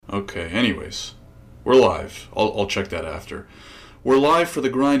Okay, anyways, we're live. I'll check that after. We're live for the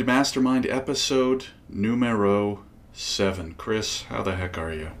Grind Mastermind episode numero 7. Chris, how the heck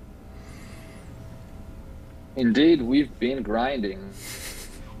are you? Indeed, we've been grinding.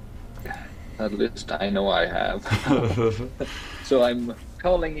 At least I know I have. So I'm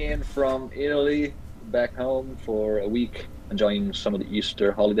calling in from Italy back home for a week, enjoying some of the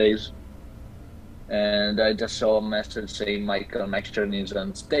Easter holidays. And I just saw a message saying my connection is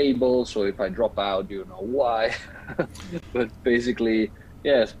unstable, so if I drop out, you know why. But basically,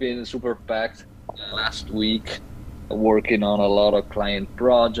 yeah, it's been super packed last week, working on a lot of client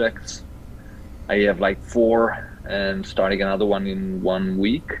projects. I have like 4 and starting another one in 1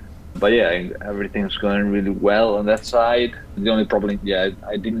 week. But yeah, everything's going really well on that side. The only problem, yeah,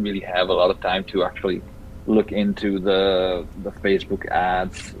 I didn't really have a lot of time to actually look into the Facebook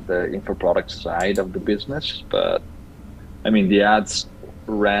ads, the info product side of the business. But I mean, the ads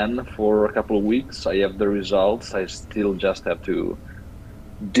ran for a couple of weeks. I have the results. I still just have to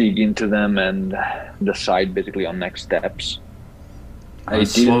dig into them and decide basically on next steps. I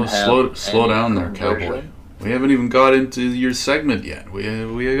didn't have slow any down there, cowboy. conversion. We haven't even got into your segment yet. We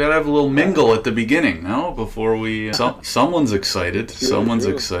gotta have a little mingle at the beginning, no? Before we someone's excited. Someone's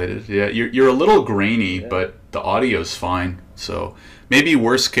True. excited. Yeah, you're a little grainy, Yeah, but the audio's fine. So maybe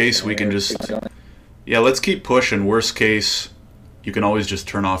worst case we can let's keep just going. let's keep pushing. Worst case, you can always just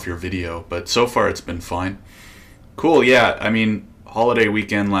turn off your video. But so far it's been fine. Cool. Yeah, I mean holiday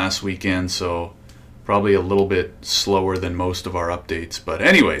weekend last weekend, so probably a little bit slower than most of our updates. But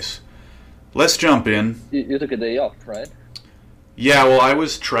anyways. Let's jump in. You took a day off, right? Yeah, well, I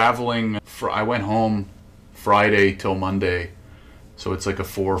was traveling. I went home Friday till Monday, so it's like a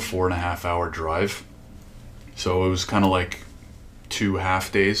 4.5 hour drive. So it was kind of like 2 half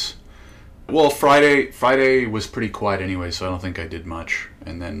days. Well, Friday was pretty quiet anyway, so I don't think I did much.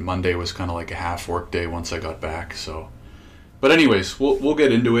 And then Monday was kind of like a half work day once I got back. So, but anyways, we'll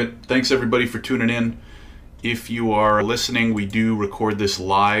get into it. Thanks everybody for tuning in. If you are listening, we do record this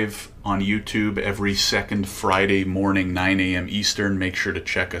live on YouTube every second Friday morning, 9 a.m. Eastern. Make sure to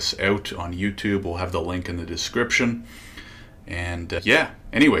check us out on YouTube. We'll have the link in the description. And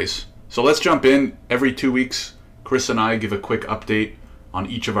anyways, so let's jump in. Every 2 weeks, Chris and I give a quick update on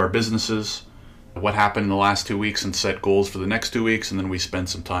each of our businesses, what happened in the last 2 weeks, and set goals for the next 2 weeks. And then we spend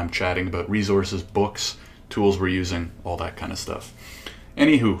some time chatting about resources, books, tools we're using, all that kind of stuff.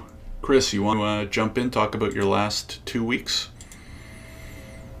 Anywho, Chris, you want to jump in, talk about your last 2 weeks?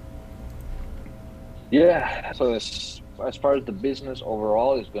 Yeah. So as far as the business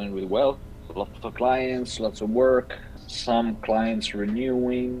overall is going really well. Lots of clients, lots of work. Some clients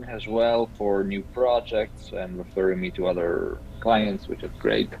renewing as well for new projects and referring me to other clients, which is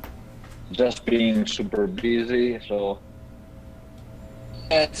great. Just being super busy. So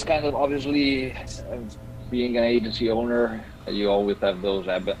it's kind of obviously being an agency owner, you always have those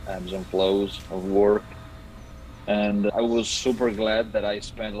ebbs and flows of work. And I was super glad that I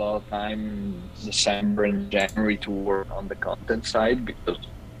spent a lot of time in December and January to work on the content side, because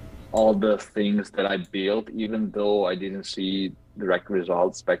all the things that I built, even though I didn't see direct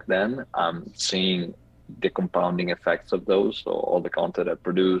results back then, I'm seeing the compounding effects of those. So all the content I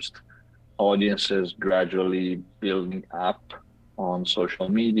produced, audiences gradually building up on social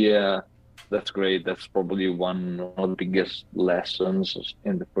media. That's great. That's probably one of the biggest lessons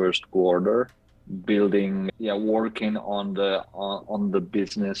in the first quarter. Building, working on the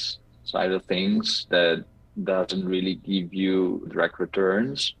business side of things that doesn't really give you direct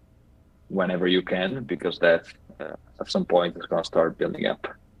returns whenever you can, because that at some point is going to start building up.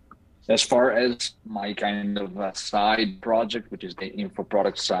 As far as my kind of side project, which is the info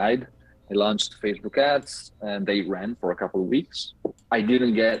product side, I launched Facebook ads and they ran for a couple of weeks. I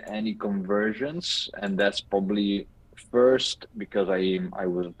didn't get any conversions, and that's probably first because I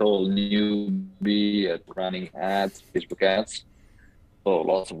was a total newbie at running ads, Facebook ads. So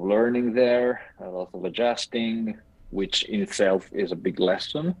lots of learning there, lots of adjusting, which in itself is a big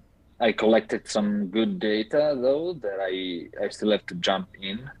lesson. I collected some good data though that I still have to jump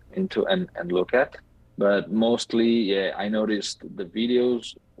into and look at. But mostly, yeah, I noticed the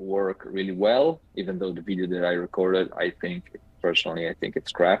videos work really well, even though the video that I recorded, personally, I think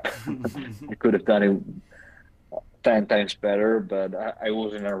it's crap. I could have done it 10 times better, but I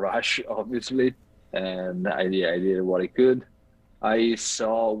was in a rush, obviously, and I did what I could. I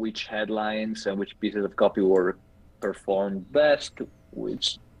saw which headlines and which pieces of copy were performed best,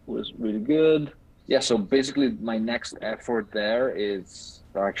 which was really good. Yeah, so basically my next effort there is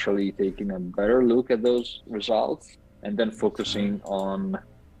actually taking a better look at those results and then focusing on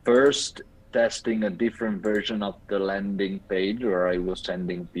first testing a different version of the landing page where I was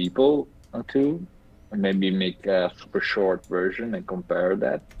sending people to, and maybe make a super short version and compare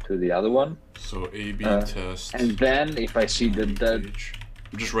that to the other one. So A/B test. And then if I see landing that, page.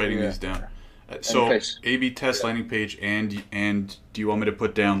 I'm just writing these down. and So if A/B test landing page, and do you want me to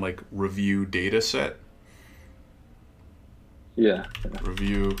put down like review data set? yeah,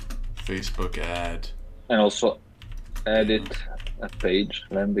 Review Facebook ad. and also edit a page,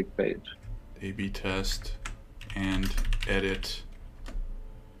 landing page. A/B test and edit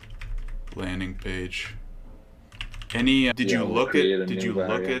landing page. Any? Did you look at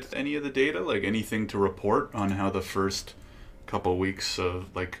any of the data? Like anything to report on how the first couple weeks of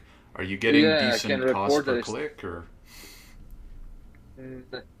like, are you getting decent cost per click or?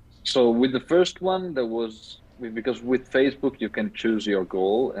 So with the first one, there was because with Facebook you can choose your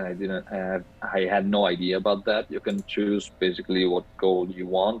goal, and I had no idea about that. You can choose basically what goal you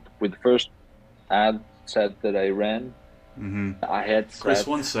want. With the first ad set that I ran, I had set, Chris,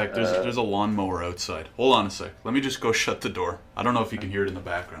 one sec. There's a lawnmower outside. Hold on a sec. Let me just go shut the door. I don't know if you can hear it in the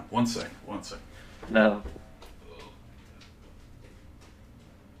background. One sec. No.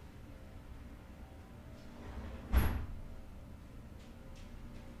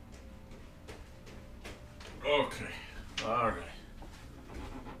 Okay. All right.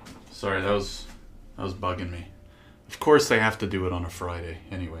 Sorry, that was bugging me. Of course, they have to do it on a Friday,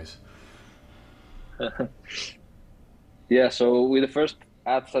 anyways. Yeah, so with the first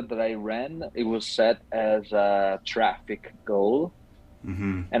ad set that I ran, it was set as a traffic goal.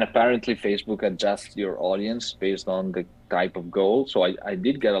 And apparently Facebook adjusts your audience based on the type of goal. So I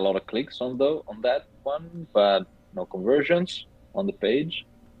did get a lot of clicks on that one, but no conversions on the page.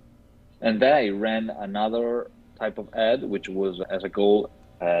 And then I ran another type of ad, which was as a goal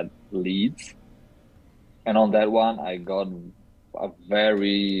ad leads. And on that one, I got a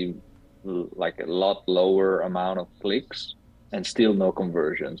lot lower amount of clicks and still no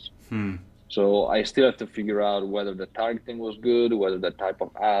conversions. So I still have to figure out whether the targeting was good, whether the type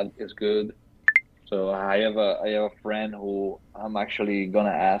of ad is good. So I have a friend who I'm actually gonna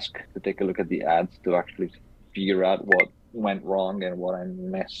ask to take a look at the ads to actually figure out what went wrong and what I'm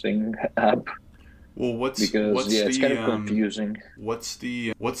messing up. Well, it's kind of confusing. What's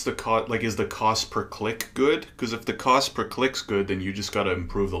the cost? Like, is the cost per click good? Because if the cost per click's good, then you just got to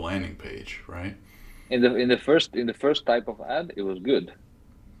improve the landing page, right? In the first type of ad, it was good,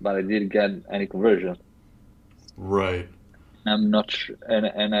 but I didn't get any conversion. Right. I'm not sure,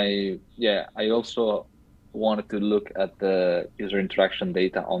 and I also wanted to look at the user interaction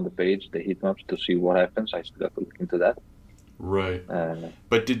data on the page, the heat maps, to see what happens. I still have to look into that. Right.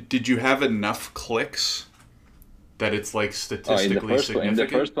 But did you have enough clicks that it's like statistically significant? In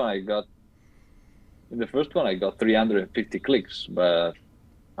the first one I got 350 clicks, but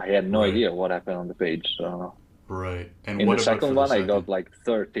I had no idea what happened on the page. So right. And in the second one I got like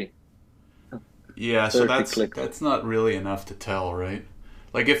 30. Yeah, so that's not really enough to tell, right?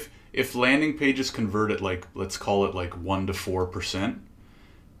 Like if landing pages convert at like, let's call it like 1 to 4%,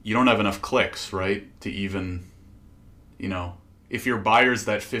 you don't have enough clicks, right? To even, if your buyer's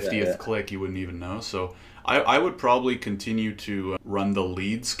that 50th click, you wouldn't even know. So I would probably continue to run the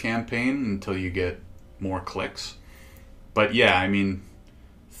leads campaign until you get more clicks. But yeah, I mean,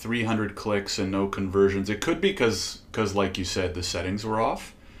 300 clicks and no conversions. It could be because like you said, the settings were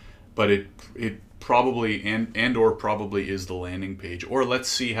off. But it probably or probably is the landing page. Or let's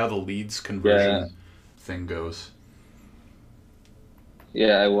see how the leads conversion thing goes.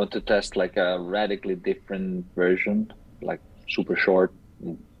 Yeah, I want to test like a radically different version, like super short,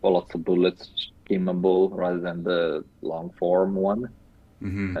 lots of bullets, skimmable, rather than the long form one.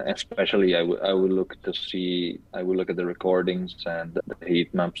 Especially, I will look at the recordings and the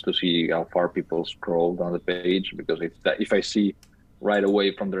heat maps to see how far people scrolled on the page. Because if I see right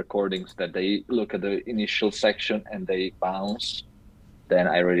away from the recordings that they look at the initial section and they bounce, then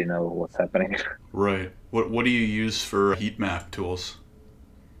I already know what's happening. Right. What do you use for heat map tools?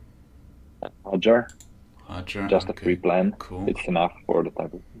 Hotjar. Just a free plan. Cool. It's enough for the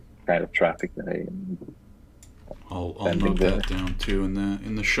kind of traffic that I'll note that down too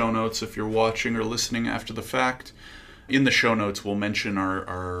in the show notes if you're watching or listening after the fact. In the show notes, we'll mention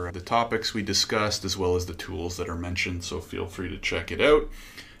the topics we discussed as well as the tools that are mentioned. So feel free to check it out.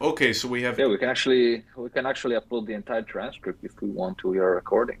 Okay, so we have. Yeah, we can actually upload the entire transcript if we want to. We are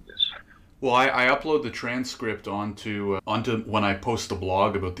recording this. Well, I upload the transcript onto when I post the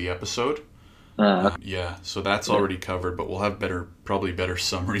blog about the episode. Yeah, so that's already covered. But we'll have probably better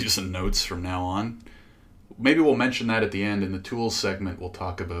summaries and notes from now on. Maybe we'll mention that at the end in the tools segment. We'll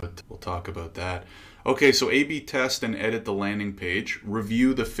talk about that. Okay, so A/B test and edit the landing page.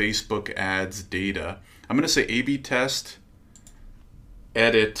 Review the Facebook ads data. I'm going to say A/B test,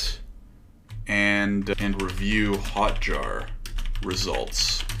 edit, and review Hotjar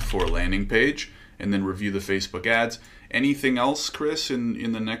results for landing page, and then review the Facebook ads. Anything else, Chris,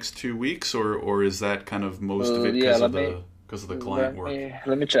 in the next 2 weeks, or is that kind of most of it Yeah, because of the client work?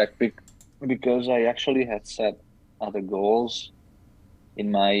 let me check because I actually had set other goals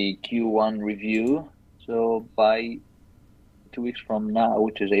in my Q1 review. So by 2 weeks from now,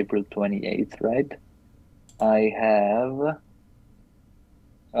 which is April 28th, right? I have,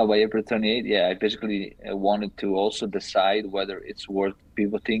 by April 28th, yeah, I basically wanted to also decide whether it's worth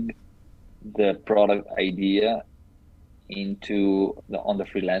pivoting the product idea into on the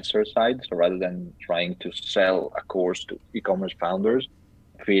freelancer side. So rather than trying to sell a course to e-commerce founders,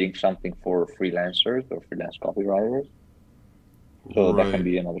 creating something for freelancers or freelance copywriters. So that can Right.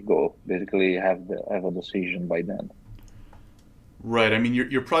 be another goal. Basically, have a decision by then. Right. I mean,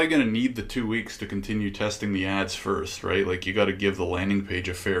 you're probably going to need the 2 weeks to continue testing the ads first, right? Like you got to give the landing page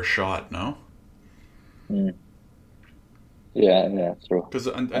a fair shot, no? Mm. Yeah, true. Because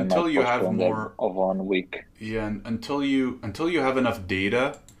I until might you have postpone that more, of 1 week. yeah, until you have enough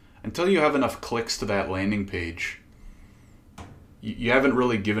data, until you have enough clicks to that landing page, you haven't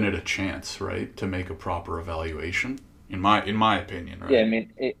really given it a chance, right, to make a proper evaluation. In my opinion, Yeah, I right?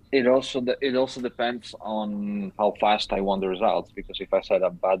 mean, it also depends on how fast I want the results. Because if I set a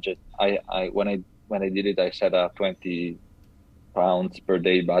budget, I when I did it, I set a £20 per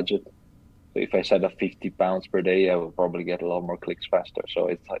day budget. So if I set a £50 per day, I will probably get a lot more clicks faster. So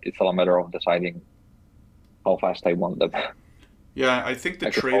it's a matter of deciding how fast I want them. Yeah, I think the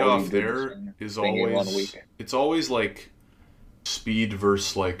I could probably trade-off do the there same is thing in 1 week. it's always like speed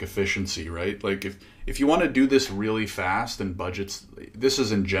versus like efficiency, right? Like if you want to do this really fast and budgets, this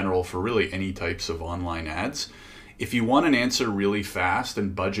is in general for really any types of online ads. If you want an answer really fast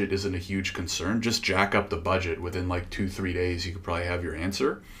and budget isn't a huge concern, just jack up the budget within like 2-3 days. You could probably have your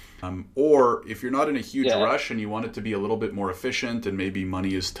answer. Or if you're not in a huge Yeah, rush and you want it to be a little bit more efficient and maybe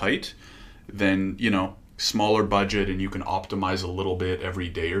money is tight, then smaller budget and you can optimize a little bit every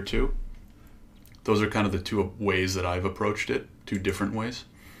day or two. Those are kind of the two ways that I've approached it, two different ways.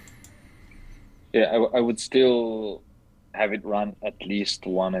 yeah, I would still have it run at least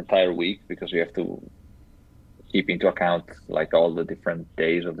one entire week because you have to keep into account like all the different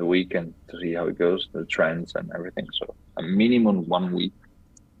days of the week and to see how it goes, the trends and everything. So a minimum 1 week.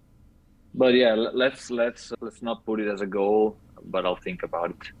 But yeah, let's not put it as a goal, but I'll think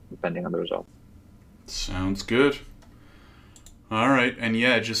about it depending on the result. Sounds good. All right, and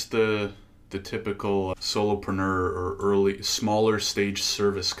yeah, just the typical solopreneur or early smaller stage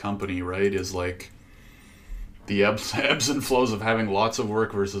service company, right? Is like the ebbs and flows of having lots of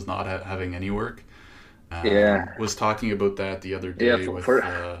work versus not having any work. Yeah, Was talking about that the other yeah, day with for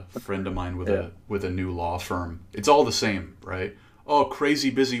a friend of mine with yeah, a new law firm. It's all the same, right? Oh, crazy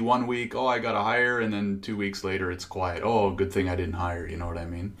busy 1 week. Oh, I got to hire, and then 2 weeks later it's quiet. Oh, good thing I didn't hire. You know what I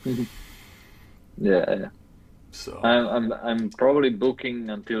mean? yeah. So I'm probably booking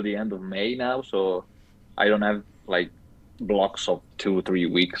until the end of May now, so I don't have like blocks of 2 3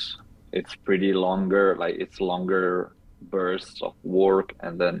 weeks. It's pretty longer, like it's longer bursts of work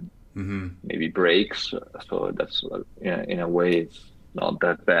and then maybe breaks. So that's in a way it's not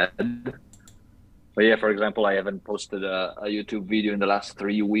that bad. But yeah, for example, I haven't posted a YouTube video in the last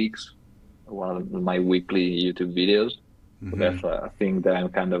 3 weeks. One of my weekly YouTube videos. So that's a thing that I'm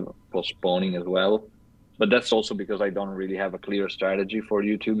kind of postponing as well. But that's also because I don't really have a clear strategy for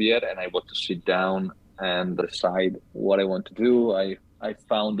YouTube yet, and I want to sit down and decide what I want to do. I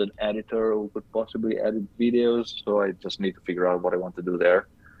found an editor who could possibly edit videos, so I just need to figure out what I want to do there,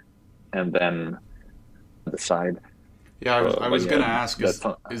 and then decide. yeah, I But was yeah, gonna ask, that's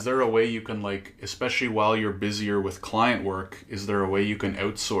is there a way you can, like, especially while you're busier with client work, is there a way you can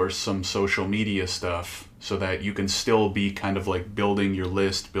outsource some social media stuff so that you can still be kind of like building your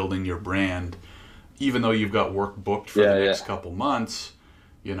list, building your brand, even though you've got work booked for the yeah. next couple months,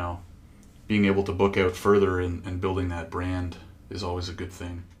 you know, being able to book out further and building that brand is always a good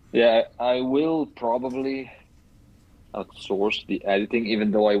thing. Yeah, I will probably outsource the editing,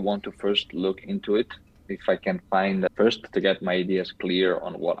 even though I want to first look into it. If I can find first to get my ideas clear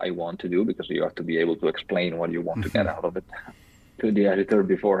on what I want to do, because you have to be able to explain what you want to get out of it to the editor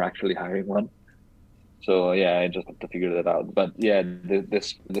before actually hiring one. So yeah, I just have to figure that out. But yeah,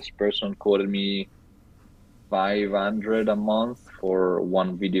 this person quoted me 500 a month for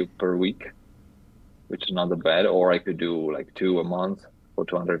one video per week, which is not that bad. Or I could do like two a month for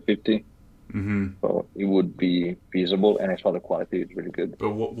 250. Mm-hmm. So it would be feasible, and I saw the quality is really good.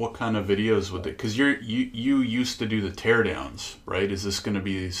 But what kind of videos would they? Because you used to do the teardowns, right? Is this going to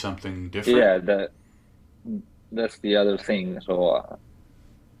be something different? Yeah, that's the other thing. So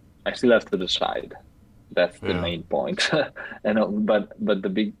I still have to decide. That's the Yeah. main point. And but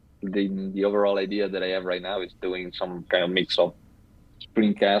the overall idea that I have right now is doing some kind of mix of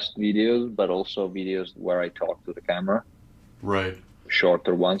screencast videos, but also videos where I talk to the camera, Right.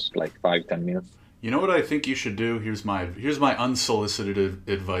 shorter ones, like 5-10 minutes. You know what I think you should do? Here's my unsolicited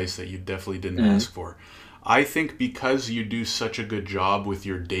advice that you definitely didn't Mm-hmm. ask for. I think because you do such a good job with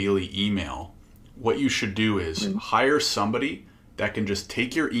your daily email, what you should do is Mm-hmm. hire somebody that can just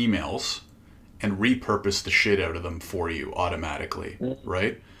take your emails and repurpose the shit out of them for you automatically,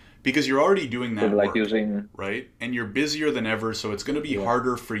 right? Because you're already doing So that like work, using, right? And you're busier than ever, so it's going to be yeah.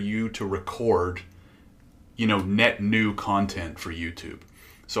 harder for you to record, net new content for YouTube.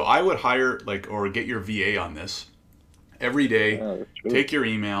 So I would hire or get your VA on this every day. Oh, that's true. Take your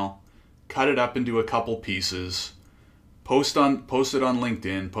email, cut it up into a couple pieces, post it on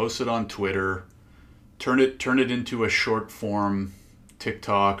LinkedIn, post it on Twitter, turn it into a short form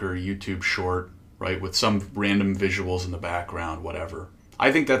TikTok or YouTube short, right, with some random visuals in the background, whatever.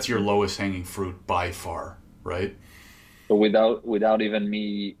 I think that's your lowest hanging fruit by far, right? So without even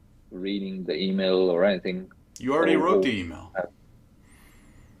me reading the email or anything. You already wrote Or, the email.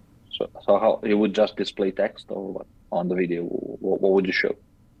 so how it would just display text or what on the video? What would you show?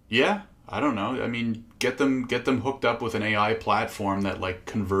 Yeah, I don't know. I mean, get them hooked up with an AI platform that like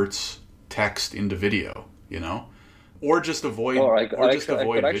converts text into video, or just avoid Or I could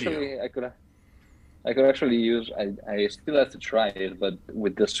video. I could actually use. I still have to try it, but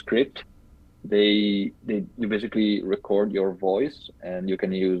with the script, you basically record your voice, and you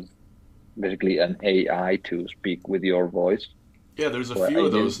can use basically an AI to speak with your voice. Yeah, there's a So I few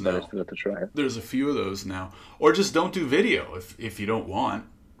of did, those but I now. still have to try it. There's a few of those now. Or just don't do video if you don't want,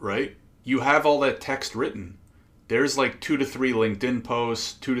 right? You have all that text written. There's like 2 to 3 LinkedIn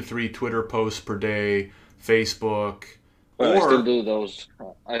posts, 2 to 3 Twitter posts per day, Facebook, Well, I still or do those.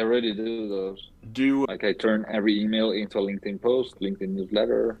 I already do those. do Like I turn every email into a LinkedIn post, LinkedIn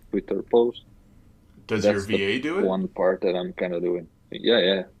newsletter, Twitter post. does your That's the VA do it? one part that I'm kind of doing. Yeah,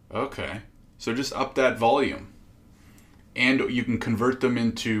 yeah. Okay. So just up that volume. And you can convert them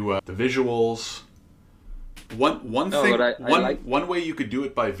into the visuals. One No, but thing I like. one way you could do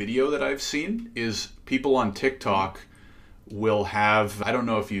it by video that I've seen is people on TikTok will have, I don't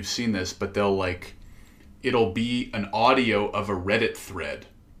know if you've seen this, but it'll be an audio of a Reddit thread.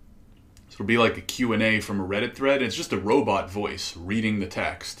 So it'll be like a Q&A from a Reddit thread, and it's just a robot voice reading the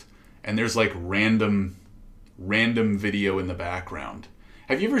text. And there's like random video in the background.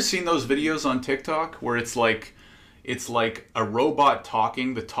 Have you ever seen those videos on TikTok where it's like a robot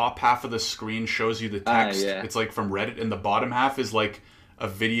talking, the top half of the screen shows you the text. Yeah. It's like from Reddit, and the bottom half is like a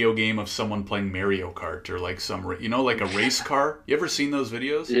video game of someone playing Mario Kart or like like a race car. You ever seen those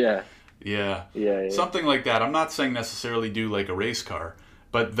videos? Yeah, Yeah. yeah, yeah. Something like that. I'm not saying necessarily do like a race car,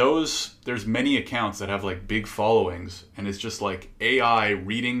 but there's many accounts that have like big followings, and it's just like AI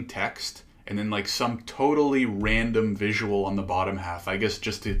reading text and then like some totally random visual on the bottom half. I guess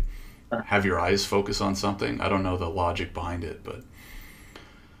just to have your eyes focus on something. I don't know the logic behind it, but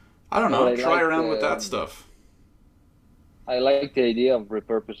I don't know. Well, Try around with that stuff. I like the idea of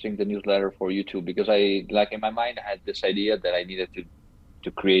repurposing the newsletter for YouTube because I like in my mind I had this idea that I needed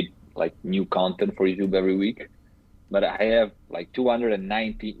to create like new content for YouTube every week. But I have like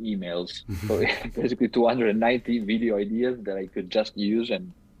 290 emails, so basically 290 video ideas that I could just use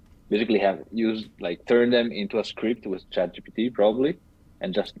and basically have used like turn them into a script with ChatGPT probably,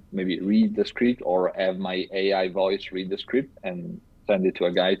 and just maybe read the script or have my AI voice read the script and send it to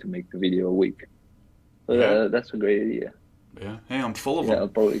a guy to make the video a week. So Yeah. that's a great idea. Yeah. Hey, I'm full of Yeah, I'll them.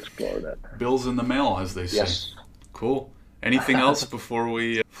 probably explore that. Bills in the mail, as they say. Yes. Cool. Anything else before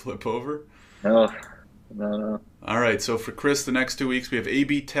we flip over? No, no. All right, so for Chris, the next 2 weeks, we have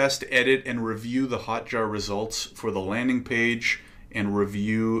A/B test, edit, and review the Hotjar results for the landing page and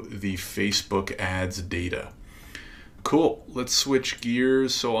review the Facebook ads data. Cool. Let's switch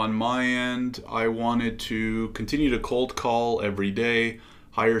gears. So on my end, I wanted to continue to cold call every day,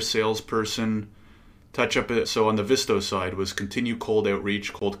 hire salesperson, touch up it. So on the Visto side was continue cold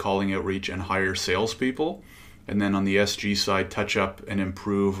outreach, cold calling outreach, and hire salespeople. And then on the SG side, touch up and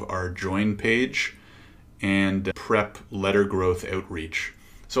improve our join page and prep letter growth outreach.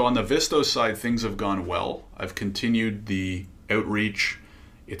 So on the Visto side, things have gone well. I've continued the outreach.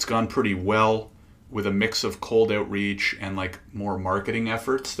 It's gone pretty well with a mix of cold outreach and like more marketing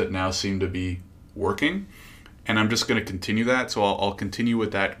efforts that now seem to be working. And I'm just going to continue that. So I'll continue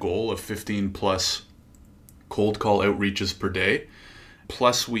with that goal of 15 plus cold call outreaches per day.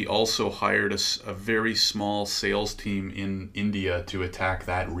 Plus, we also hired a very small sales team in India to attack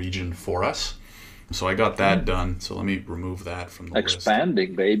that region for us. So I got that done. So let me remove that from the list.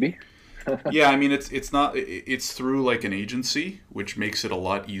 Expanding, baby. Yeah, I mean it's through like an agency, which makes it a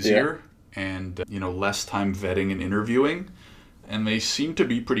lot easier and less time vetting and interviewing. And they seem to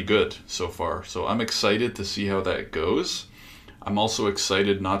be pretty good so far. So I'm excited to see how that goes. I'm also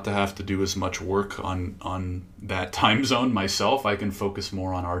excited not to have to do as much work on that time zone myself. I can focus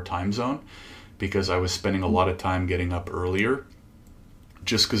more on our time zone because I was spending a lot of time getting up earlier.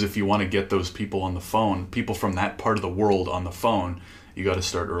 Just because if you want to get those people on the phone, people from that part of the world on the phone, you got to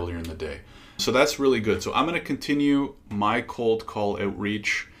start earlier in the day. So that's really good. So I'm going to continue my cold call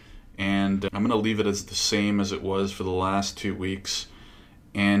outreach, and I'm going to leave it as the same as it was for the last 2 weeks,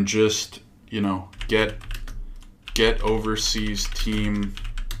 and just, get overseas team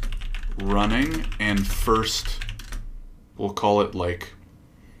running, and first we'll call it like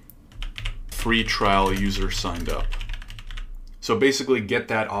free trial user signed up. So basically get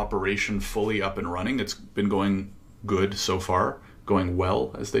that operation fully up and running. It's been going good so far, going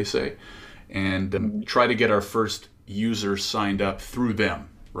well, as they say, and try to get our first user signed up through them,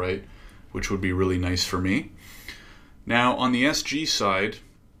 right? Which would be really nice for me. Now on the SG side,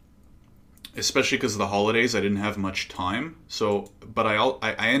 especially because of the holidays, I didn't have much time. But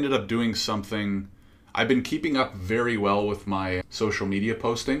I ended up doing something. I've been keeping up very well with my social media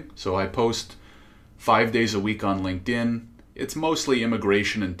posting. So I post 5 days a week on LinkedIn. It's mostly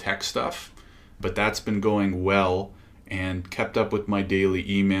immigration and tech stuff, but that's been going well, and kept up with my daily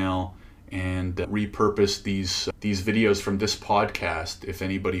email and repurposed these videos from this podcast. If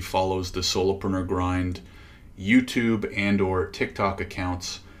anybody follows the Solopreneur Grind YouTube and or TikTok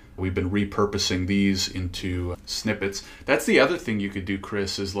accounts, we've been repurposing these into snippets. That's the other thing you could do,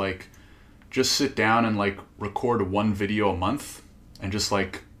 Chris, is like just sit down and like record one video a month and just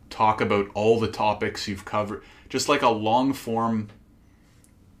like talk about all the topics you've covered. Just like a long form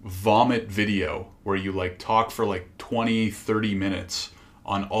vomit video where you like talk for like 20-30 minutes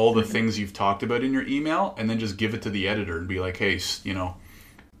on all the things you've talked about in your email, and then just give it to the editor and be like, hey,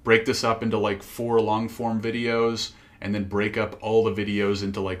 break this up into like 4 long form videos, and then break up all the videos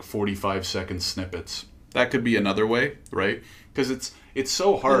into like 45-second snippets. That could be another way, right? Because it's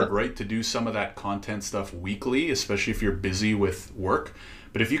so hard, right, to do some of that content stuff weekly, especially if you're busy with work.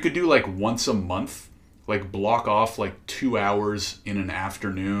 But if you could do like once a month, like block off like 2 hours in an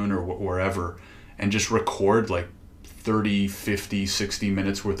afternoon or wherever, and just record like 30, 50, 60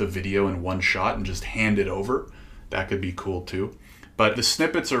 minutes worth of video in one shot and just hand it over, that could be cool too. But the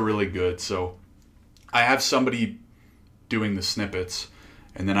snippets are really good. So I have somebody doing the snippets,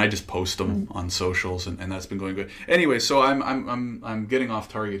 and then I just post them on socials, and that's been going good. Anyway, so I'm getting off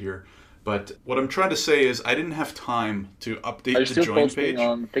target here, but what I'm trying to say is I didn't have time to update the join page.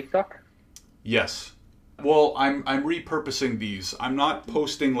 On TikTok? Yes. Well, I'm repurposing these. I'm not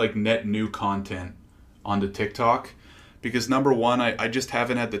posting like net new content onto TikTok because number one, I just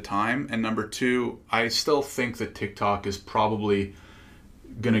haven't had the time, and number two, I still think that TikTok is probably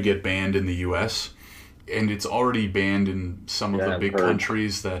gonna get banned in the US. And it's already banned in some of the big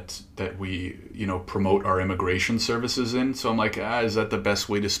countries that we promote our immigration services in. So I'm like, is that the best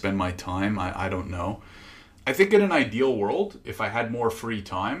way to spend my time? I don't know. I think in an ideal world, if I had more free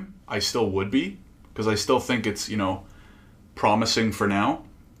time, I still would be, because I still think it's promising for now.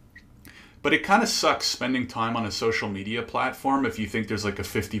 But it kind of sucks spending time on a social media platform if you think there's like a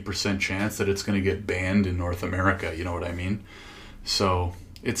 50% chance that it's going to get banned in North America. You know what I mean? So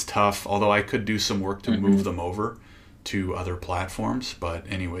it's tough, although I could do some work to move them over to other platforms. But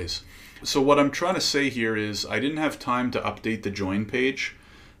anyways, so what I'm trying to say here is I didn't have time to update the join page.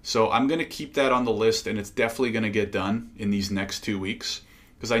 So I'm going to keep that on the list, and it's definitely going to get done in these next 2 weeks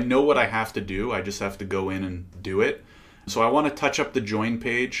because I know what I have to do. I just have to go in and do it. So I want to touch up the join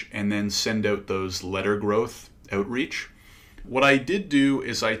page and then send out those letter growth outreach. What I did do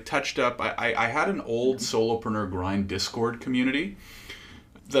is I touched up, I had an old Solopreneur Grind Discord community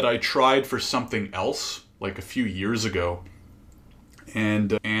that I tried for something else like a few years ago.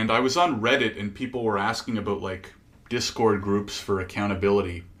 And I was on Reddit, and people were asking about like Discord groups for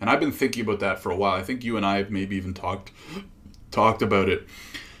accountability. And I've been thinking about that for a while. I think you and I have maybe even talked about it.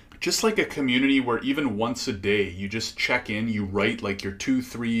 Just like a community where even once a day you just check in, you write like your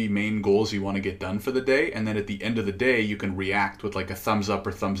 2-3 main goals you want to get done for the day, and then at the end of the day you can react with like a thumbs up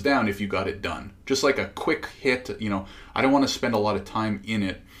or thumbs down if you got it done. Just like a quick hit, I don't want to spend a lot of time in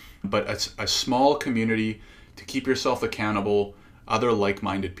it, but a small community to keep yourself accountable, other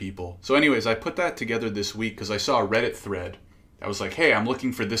like-minded people. So anyways, I put that together this week because I saw a Reddit thread. I was like, hey, I'm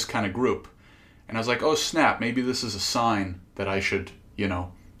looking for this kind of group. And I was like, oh snap, maybe this is a sign that I should,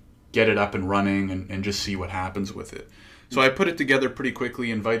 get it up and running and just see what happens with it. So I put it together pretty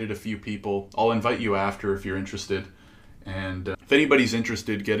quickly, invited a few people. I'll invite you after if you're interested. And if anybody's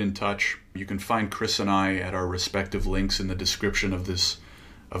interested, get in touch. You can find Chris and I at our respective links in the description of this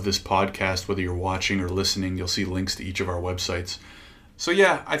podcast. Whether you're watching or listening, you'll see links to each of our websites. So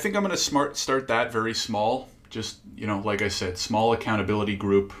yeah, I think I'm going to start that very small. Just, like I said, small accountability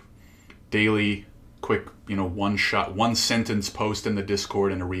group, daily, quick, one sentence post in the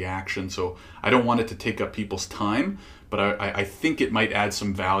Discord and a reaction. So I don't want it to take up people's time, but I think it might add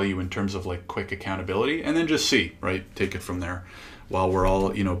some value in terms of like quick accountability, and then just see, right? Take it from there while we're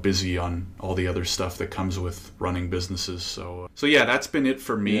all, busy on all the other stuff that comes with running businesses. So yeah, that's been it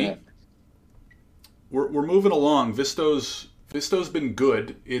for me. Yeah. We're moving along. Visto's been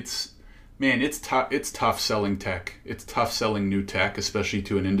good. It's tough selling tech. It's tough selling new tech, especially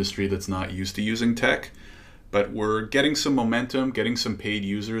to an industry that's not used to using tech. But we're getting some momentum, getting some paid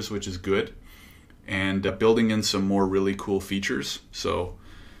users, which is good, and building in some more really cool features. So,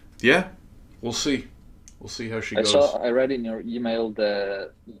 yeah, we'll see. We'll see how she goes. I read in your email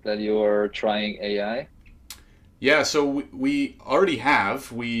that you are trying AI. Yeah, so we already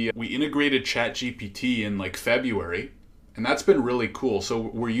have. We integrated ChatGPT in like February. And that's been really cool. So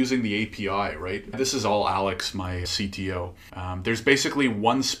we're using the API, right? This is all Alex, my CTO. There's basically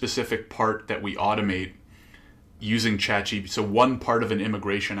one specific part that we automate using ChatGPT. So one part of an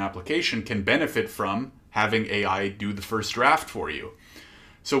immigration application can benefit from having AI do the first draft for you.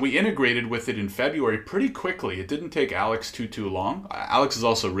 So we integrated with it in February pretty quickly. It didn't take Alex too long. Alex is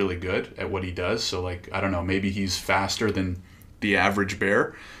also really good at what he does. So like, I don't know, maybe he's faster than the average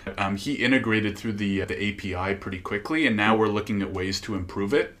bear. He integrated through the API pretty quickly, and now we're looking at ways to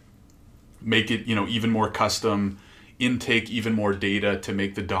improve it, make it even more custom, intake even more data to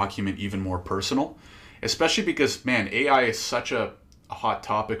make the document even more personal. Especially because, man, AI is such a hot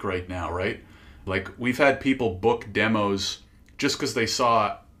topic right now, right? Like we've had people book demos just because they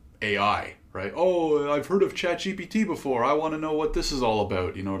saw AI, right? Oh, I've heard of ChatGPT before. I want to know what this is all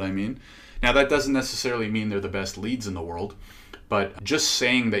about. You know what I mean? Now that doesn't necessarily mean they're the best leads in the world. But just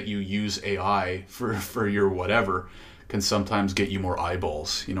saying that you use AI for your whatever can sometimes get you more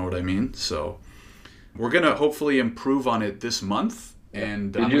eyeballs. You know what I mean? So we're going to hopefully improve on it this month,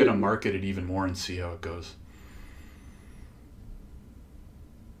 and I'm going to market it even more and see how it goes.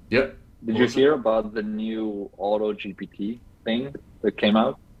 Yep. Did you hear about the new Auto GPT thing that came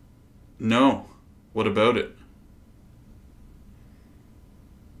out? No. What about it?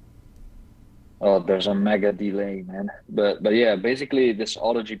 Oh, there's a mega delay, man. But yeah, basically this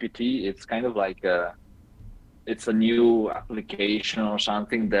Auto GPT, it's kind of like it's a new application or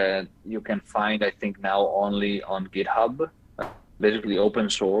something that you can find, I think now only on GitHub, basically open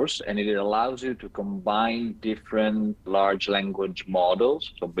source, and it allows you to combine different large language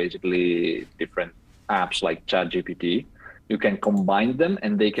models. So basically different apps like ChatGPT, you can combine them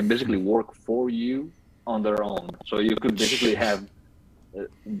and they can basically work for you on their own. So you could basically have,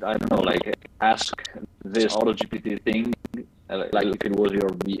 I don't know, like ask this Auto GPT thing, like if it was your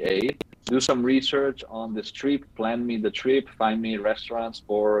VA, do some research on this trip, plan me the trip, find me restaurants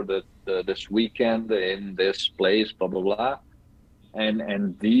for this weekend in this place, blah, blah, blah.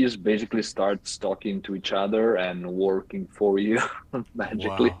 And these basically start talking to each other and working for you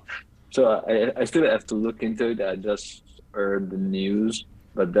magically. Wow. So I still have to look into it. I just heard the news,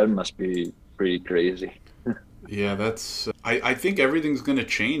 but that must be pretty crazy. Yeah, that's. I think everything's going to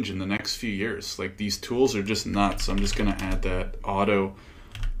change in the next few years. Like these tools are just nuts. I'm just going to add that Auto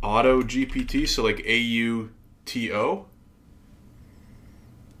GPT. So like AUTO.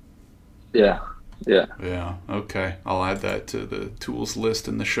 Yeah. Yeah. Okay. I'll add that to the tools list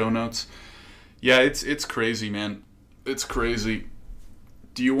in the show notes. Yeah, it's crazy, man. It's crazy.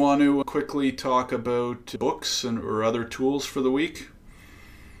 Do you want to quickly talk about books or other tools for the week?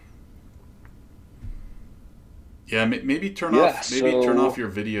 Yeah, maybe turn off your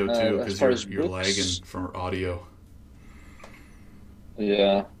video too, because you're lagging from audio.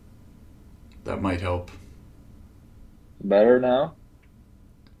 Yeah. That might help. Better now?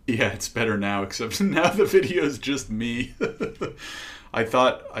 Yeah, it's better now, except now the video is just me. I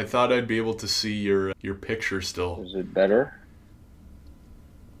thought I'd be able to see your picture still. Is it better?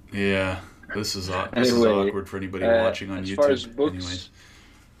 Yeah, this is awkward for anybody watching on YouTube. As far as books, anyways.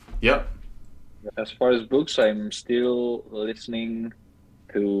 Yep. As far as books, I'm still listening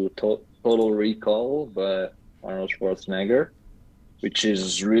to Total Recall by Arnold Schwarzenegger, which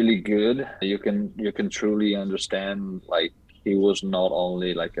is really good. You can truly understand like he was not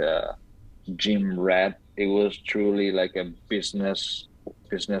only like a gym rat. It was truly like a business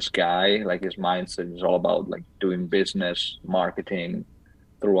guy. Like his mindset is all about like doing business marketing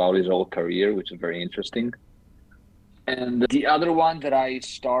throughout his whole career, which is very interesting. And the other one that I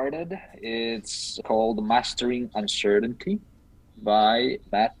started, it's called Mastering Uncertainty by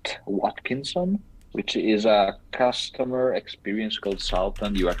Matt Watkinson, which is a customer experience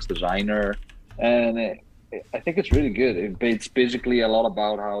consultant, UX designer, and I think it's really good. It's basically a lot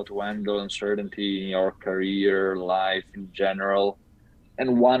about how to handle uncertainty in your career, life in general.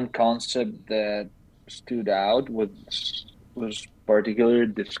 And one concept that stood out was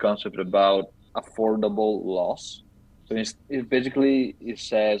particularly this concept about affordable loss. So it basically it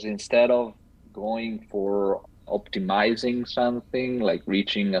says instead of going for optimizing something like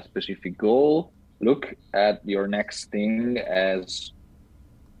reaching a specific goal, look at your next thing as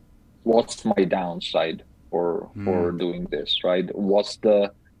what's my downside for Hmm. doing this, right? What's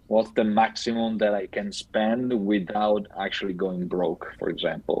the maximum that I can spend without actually going broke, for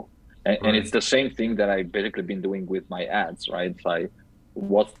example? And Right. it's the same thing that I've basically been doing with my ads, right? It's like,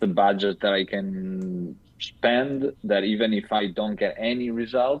 what's the budget that I can spend that even if I don't get any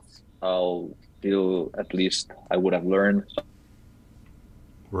results, I'll still at least I would have learned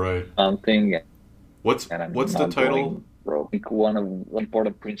Right. something and I'm What's the not title? going broke. I think one of one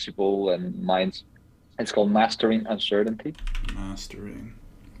important principle and minds it's called Mastering Uncertainty. Mastering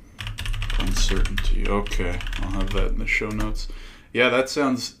Uncertainty. Okay, I'll have that in the show notes. Yeah, that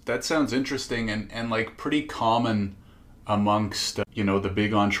sounds interesting and like pretty common amongst the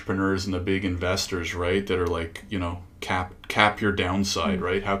big entrepreneurs and the big investors, right? That are like cap your downside, Mm.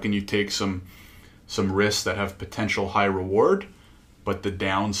 right? How can you take some risks that have potential high reward, but the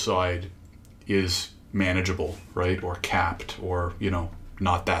downside is manageable, right? Or capped, or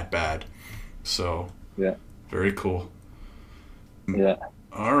not that bad. So Yeah, very cool. yeah,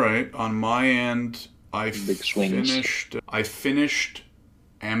 All right, on my end, big swings. I finished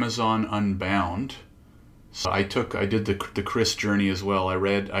Amazon Unbound. So I did the Chris journey as well. I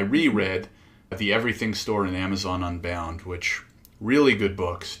reread The Everything Store and Amazon Unbound, which really good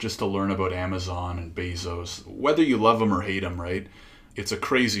books just to learn about Amazon and Bezos. Whether you love them or hate them, right? It's a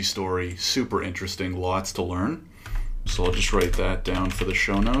crazy story, super interesting, lots to learn. So I'll just write that down for the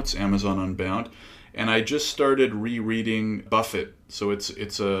show notes. Amazon Unbound, and I just started rereading Buffett. So it's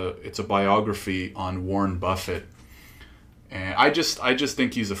a biography on Warren Buffett, and I just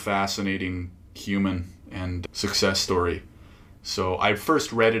think he's a fascinating human and success story. So I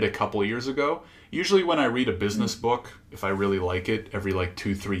first read it a couple of years ago. Usually when I read a business Mm. book, if I really like it, every like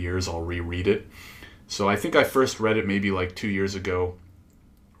 2-3 years I'll reread it. So I think I first read it maybe like 2 years ago.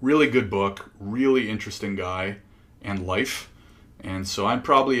 Really good book, really interesting guy and life. And so I'm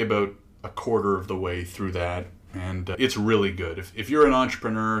probably about a quarter of the way through that. And it's really good. If you're an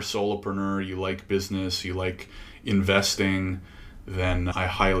entrepreneur, solopreneur, you like business, you like investing, then I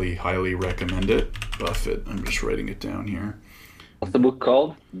highly, highly recommend it. Buffett, I'm just writing it down here. What's the book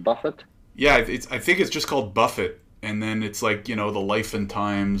called? Buffett? Yeah, I think it's just called Buffett. And then it's like, the life and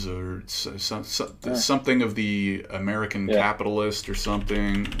times, or Uh, something of the American yeah, capitalist or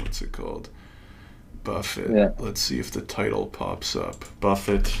something. What's it called? Buffett. yeah, Let's see if the title pops up.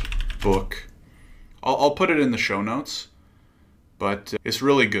 Buffett book. I'll put it in the show notes, but it's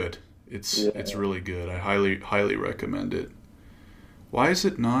really good. It's yeah. really good. I highly highly recommend it. Why is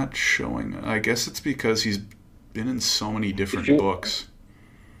it not showing? I guess it's because he's been in so many If different you books.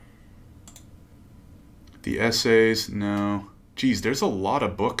 The essays, no. Geez, there's a lot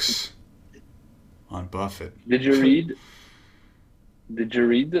of books on Buffett. did you read did you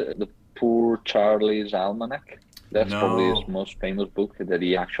read the Poor Charlie's Almanac? That's probably his No, most famous book that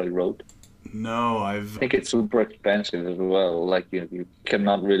he actually wrote. no, I I've think it's super expensive as well. Like you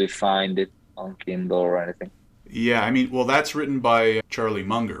cannot really find it on Kindle or anything. Yeah, I mean, well, that's written by Charlie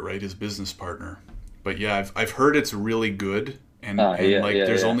Munger, right, his business partner. But yeah, I've heard it's really good, and Ah, and yeah, like yeah,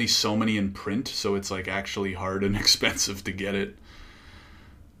 there's yeah, only so many in print, so it's like actually hard and expensive to get it.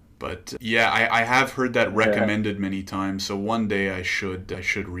 But yeah, I have heard that yeah. recommended many times, so one day I should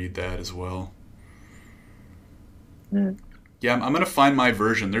read that as well. Mm. Yeah, I'm gonna find my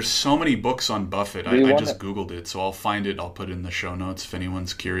version. There's so many books on Buffett. Do I, you I want just to? Googled it, so I'll find it. I'll put it in the show notes if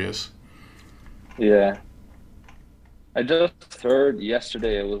anyone's curious. Yeah. I just heard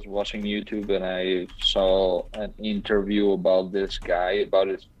yesterday I was watching YouTube and I saw an interview about this guy, about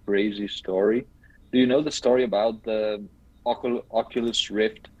his crazy story. Do you know the story about the Oculus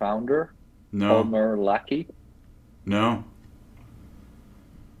Rift founder, No, Palmer Luckey? no.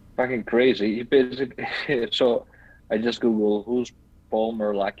 Fucking crazy. He basically, so I just Google who's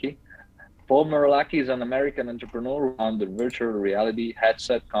Palmer Luckey. Paul Merlaki is an American entrepreneur who founded the virtual reality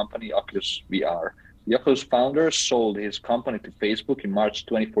headset company Oculus VR. The Oculus founder sold his company to Facebook in March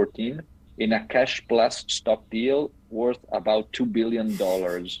 2014 in a cash plus stock deal worth about $2 billion,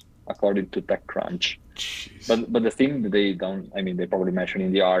 according to TechCrunch. Jeez. But the thing that they don't, I mean, they probably mentioned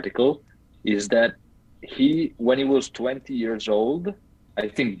in the article, is that when he was 20 years old, I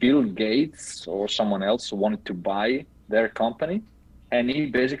think Bill Gates or someone else wanted to buy their company, and he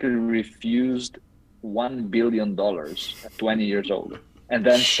basically refused $1 billion at 20 years old, and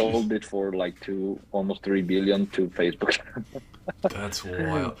then sold it for like almost $3 billion to Facebook. That's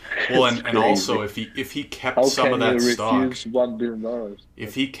wild. Well, and also if he kept some of that stock, refuse $1 billion?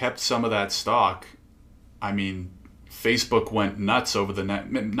 If he kept some of that stock, I mean, Facebook went nuts over the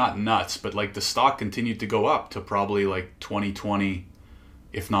net. Not nuts, but like the stock continued to go up to probably like 2020,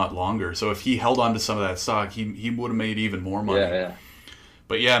 if not longer. So if he held on to some of that stock, he would have made even more money. Yeah.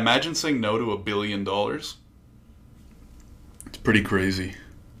 But yeah, imagine saying no to $1 billion. It's pretty crazy.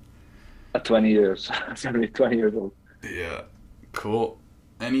 At 20 years. 20 years old. Yeah. Cool.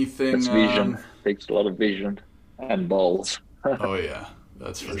 Anything... That's vision. Takes a lot of vision and balls. Oh yeah,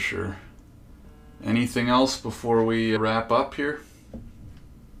 that's for sure. Anything else before we wrap up here?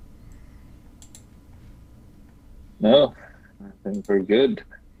 No, I think we're good.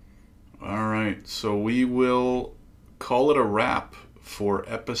 All right, so we will call it a wrap for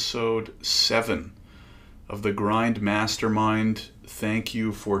episode 7 of the Grind Mastermind. Thank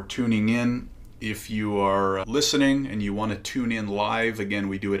you for tuning in. If you are listening and you want to tune in live, again,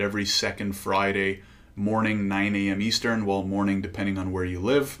 we do it every second Friday morning, 9 a.m. Eastern, well, morning depending on where you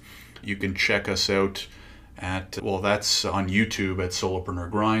live. You can check us out at, well, that's on YouTube at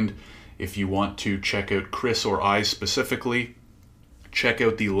Solopreneur Grind. If you want to check out Chris or I specifically, check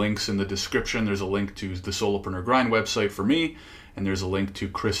out the links in the description. There's a link to the Solopreneur Grind website for me, and there's a link to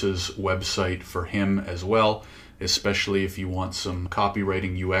Chris's website for him as well, especially if you want some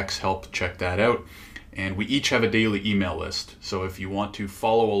copywriting UX help, check that out. And we each have a daily email list. So if you want to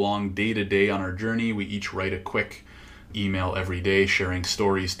follow along day to day on our journey, we each write a quick email every day sharing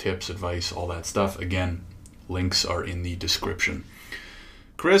stories, tips, advice, all that stuff. Again, links are in the description.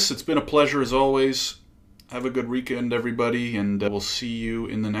 Chris, it's been a pleasure as always. Have a good weekend, everybody, and we'll see you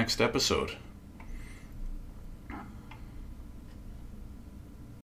in the next episode.